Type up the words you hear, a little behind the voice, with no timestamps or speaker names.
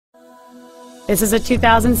This is a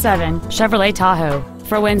 2007 Chevrolet Tahoe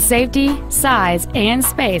for when safety, size, and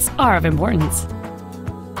space are of importance.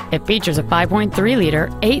 It features a 5.3-liter,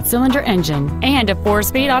 8-cylinder engine and a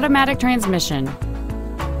 4-speed automatic transmission.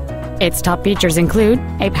 Its top features include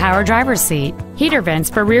a power driver's seat, heater vents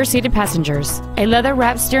for rear-seated passengers, a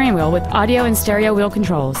leather-wrapped steering wheel with audio and stereo wheel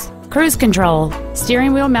controls, cruise control,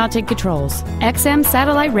 steering wheel mounted controls, XM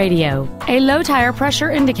satellite radio, a low tire pressure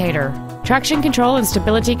indicator, traction control and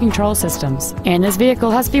stability control systems, and this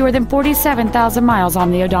vehicle has fewer than 47,000 miles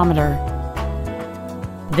on the odometer.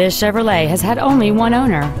 This Chevrolet has had only one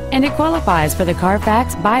owner, and it qualifies for the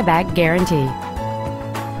Carfax buyback guarantee.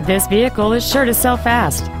 This vehicle is sure to sell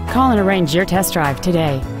fast. Call and arrange your test drive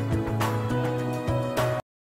today.